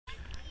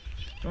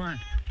Go on.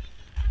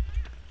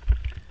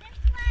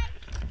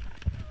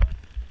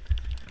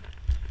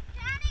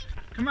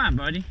 Come on,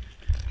 buddy.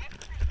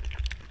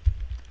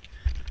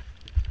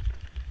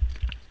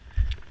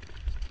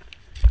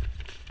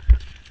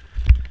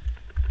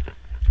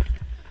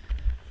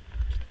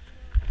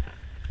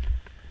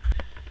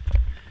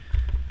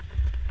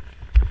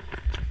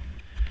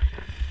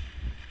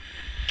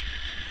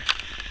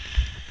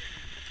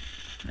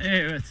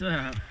 Hey, what's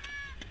up?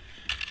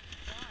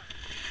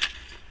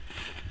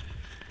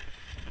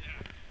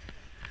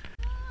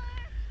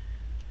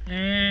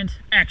 And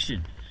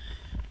action.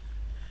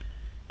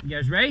 You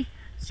guys ready?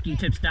 Ski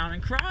tips down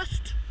and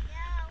crossed?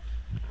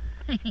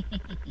 No.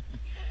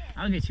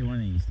 I'll get you one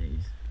of these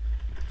days.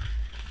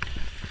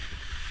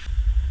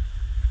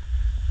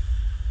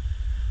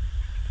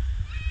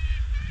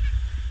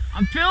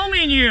 I'm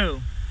filming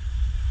you!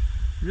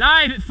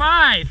 Live at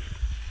 5!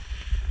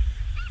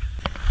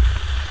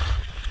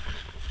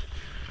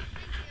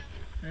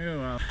 Oh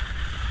well.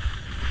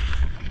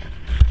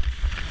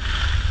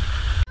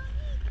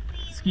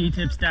 Ski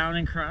tips down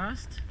and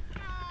crossed?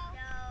 No.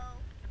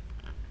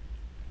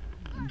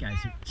 You guys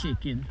are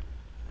chicken.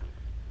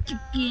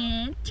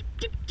 Chicken!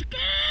 Chicken!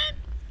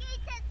 Ski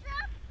tips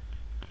up.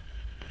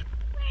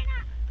 We're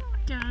not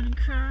going. Down and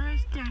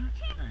crossed, down.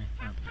 Alright,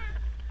 up.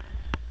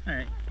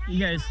 Alright, you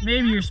guys,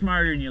 maybe you're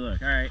smarter than you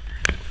look. Alright,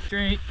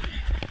 straight.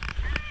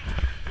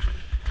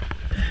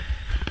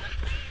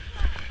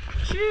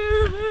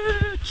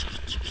 Choo-woo!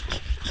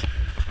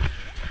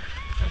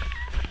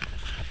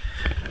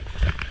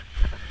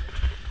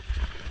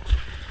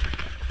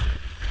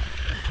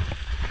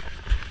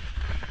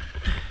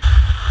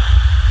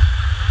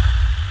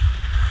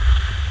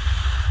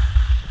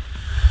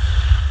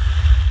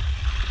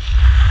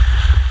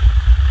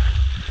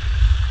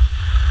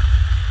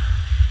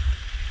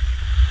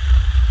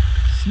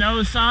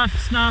 Snow soft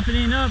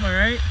snopping up,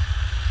 alright?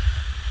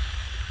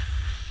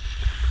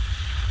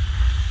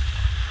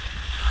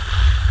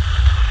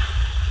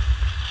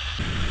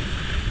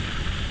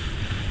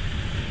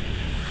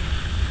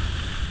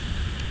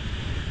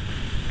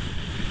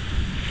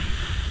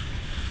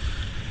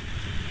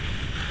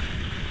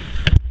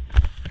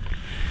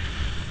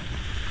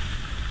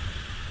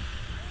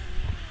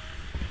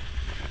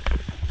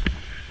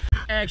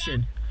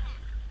 Action.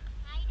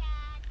 Hi,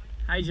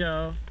 Dad. Hi,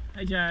 Joe.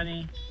 Hi,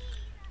 Johnny.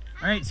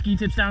 Alright, ski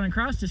tips down and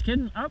cross. Just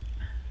kidding. Up.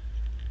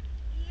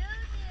 You do.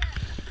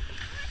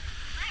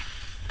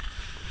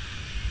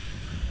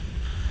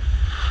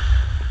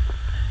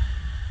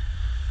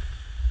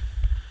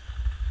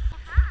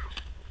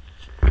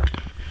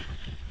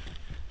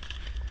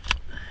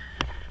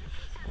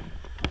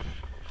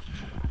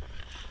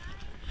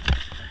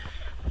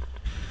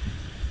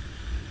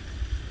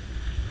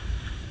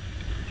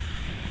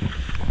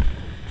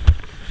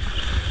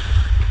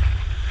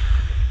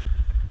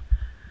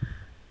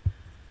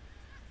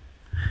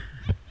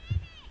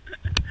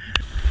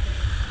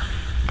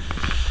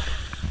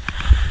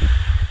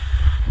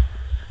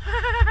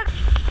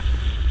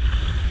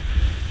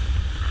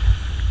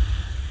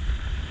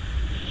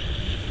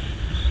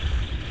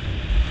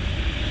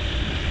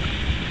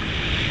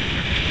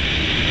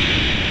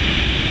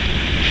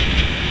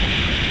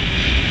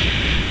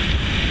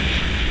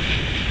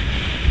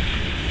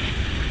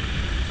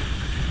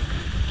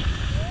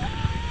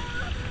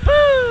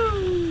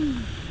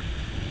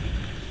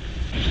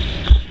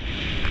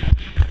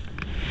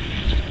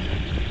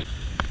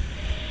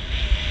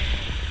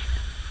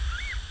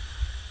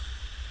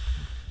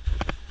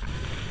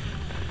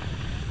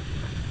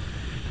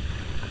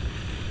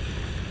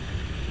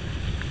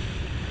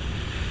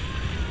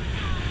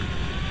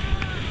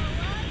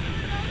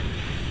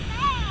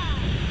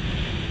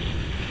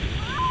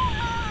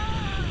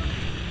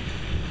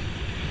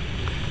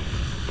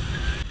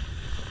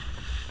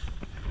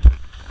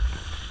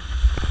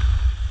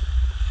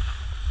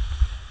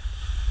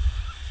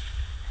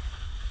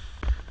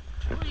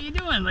 What are you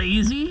doing,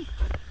 lazy?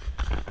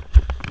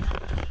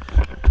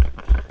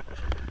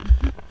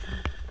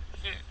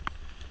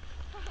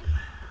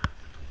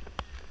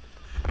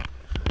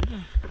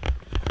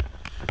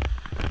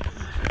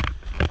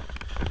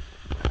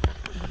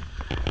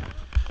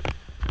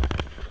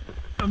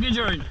 Oh, good,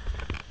 Jordan.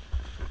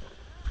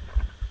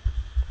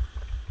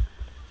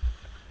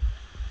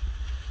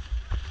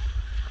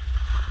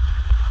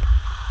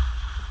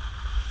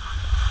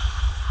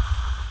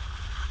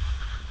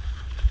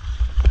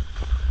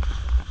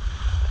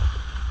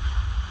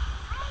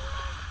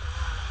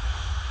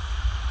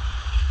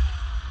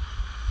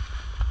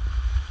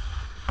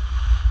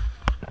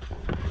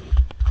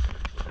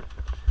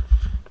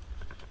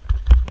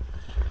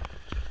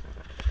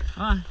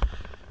 Come on.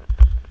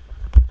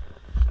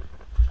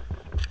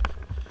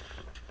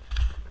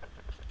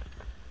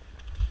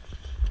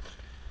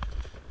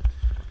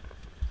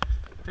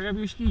 Pick up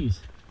your skis.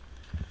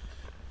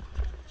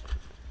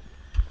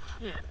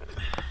 Yeah.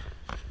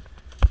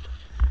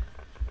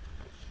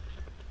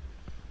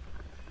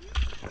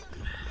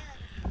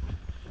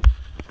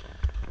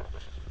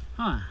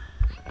 Huh.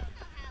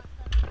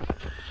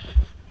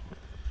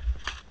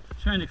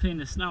 trying to clean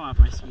the snow off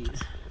my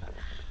skis.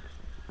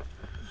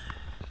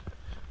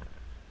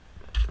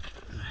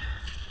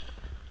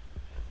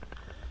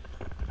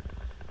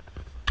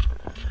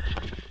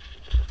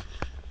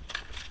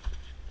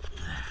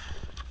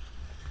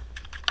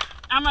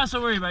 I'm not so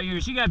worried about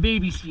yours. You got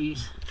baby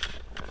skis.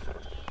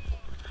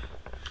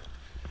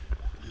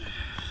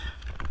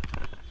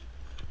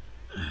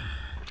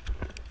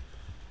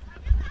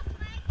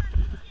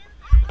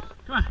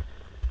 Come on.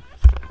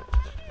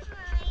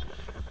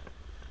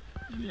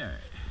 You'll be alright.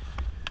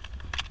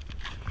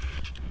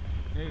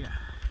 There you go.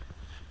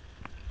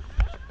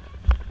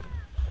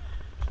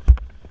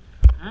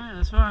 Alright,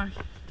 let's walk.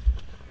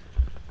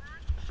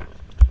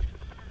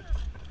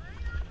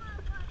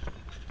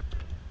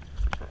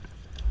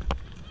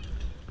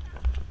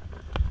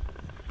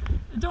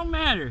 It don't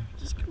matter.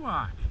 Just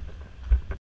walk.